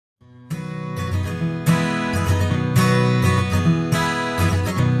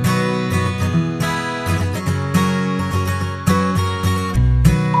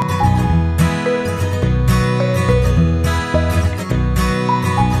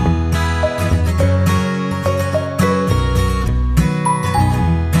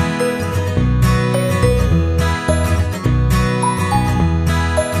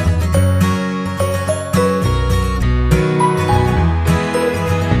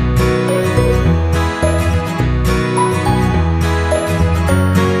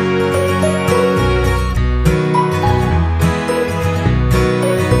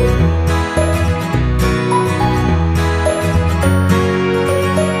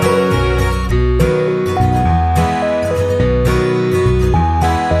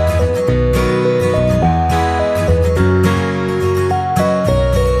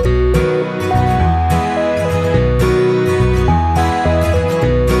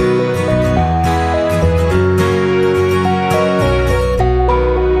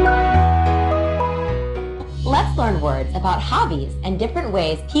hobbies and different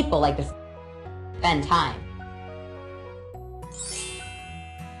ways people like to spend time.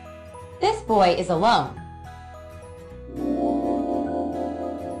 This boy is alone.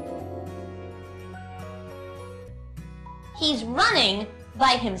 He's running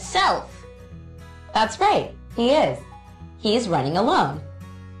by himself. That's right, he is. He's running alone.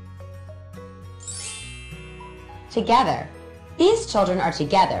 Together. These children are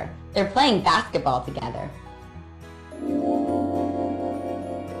together. They're playing basketball together.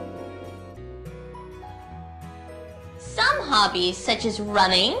 Some hobbies, such as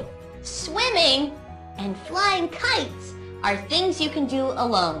running, swimming, and flying kites, are things you can do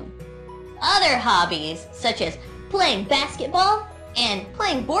alone. Other hobbies, such as playing basketball and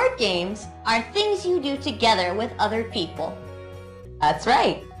playing board games, are things you do together with other people. That's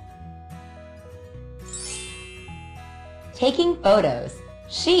right. Taking photos.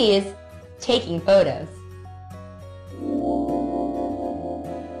 She's taking photos.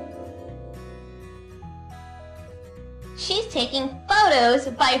 She's taking photos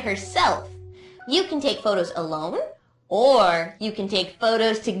by herself. You can take photos alone, or you can take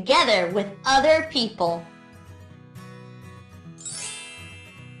photos together with other people.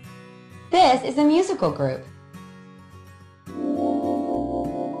 This is a musical group.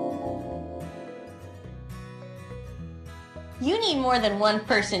 You need more than one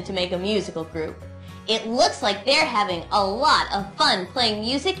person to make a musical group. It looks like they're having a lot of fun playing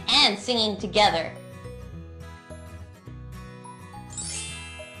music and singing together.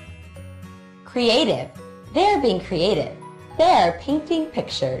 Creative. They're being creative. They're painting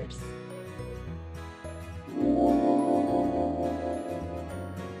pictures.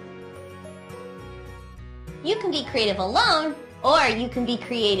 You can be creative alone, or you can be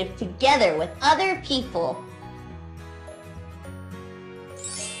creative together with other people.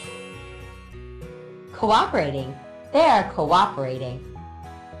 Cooperating. They're cooperating.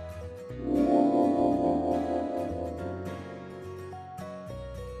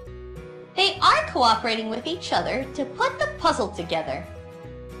 They are cooperating with each other to put the puzzle together.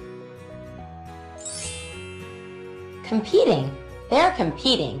 Competing. They're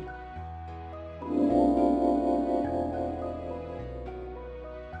competing.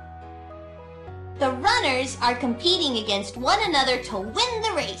 The runners are competing against one another to win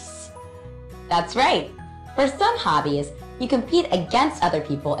the race. That's right. For some hobbies, you compete against other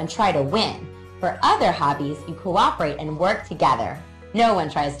people and try to win. For other hobbies, you cooperate and work together. No one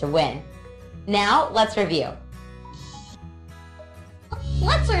tries to win. Now, let's review.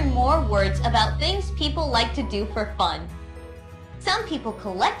 Let's learn more words about things people like to do for fun. Some people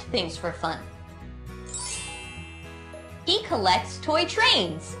collect things for fun. He collects toy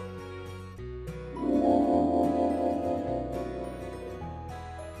trains.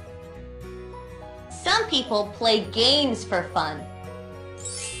 Some people play games for fun.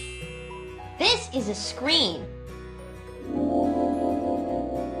 This is a screen.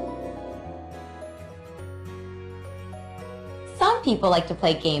 Some people like to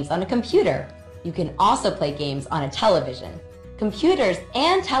play games on a computer. You can also play games on a television. Computers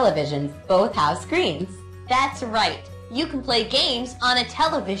and televisions both have screens. That's right. You can play games on a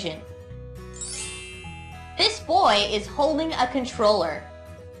television. This boy is holding a controller.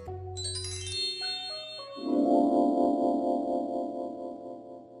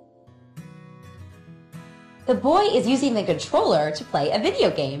 The boy is using the controller to play a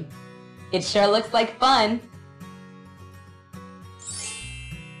video game. It sure looks like fun.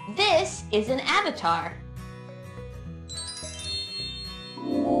 This is an avatar.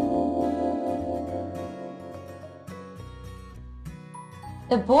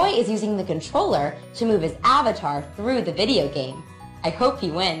 The boy is using the controller to move his avatar through the video game. I hope he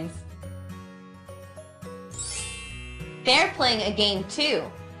wins. They're playing a game too.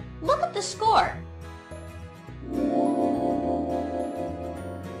 Look at the score.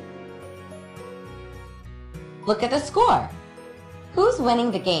 Look at the score. Who's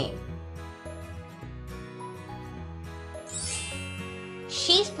winning the game?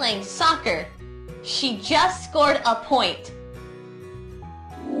 She's playing soccer. She just scored a point.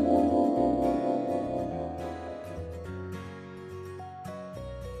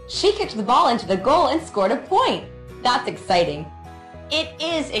 She kicked the ball into the goal and scored a point. That's exciting. It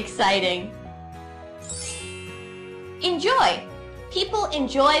is exciting. Enjoy. People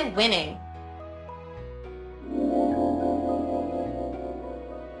enjoy winning.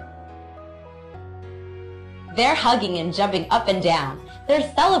 They're hugging and jumping up and down.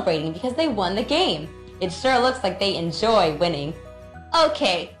 They're celebrating because they won the game. It sure looks like they enjoy winning.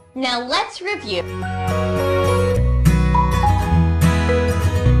 Okay, now let's review.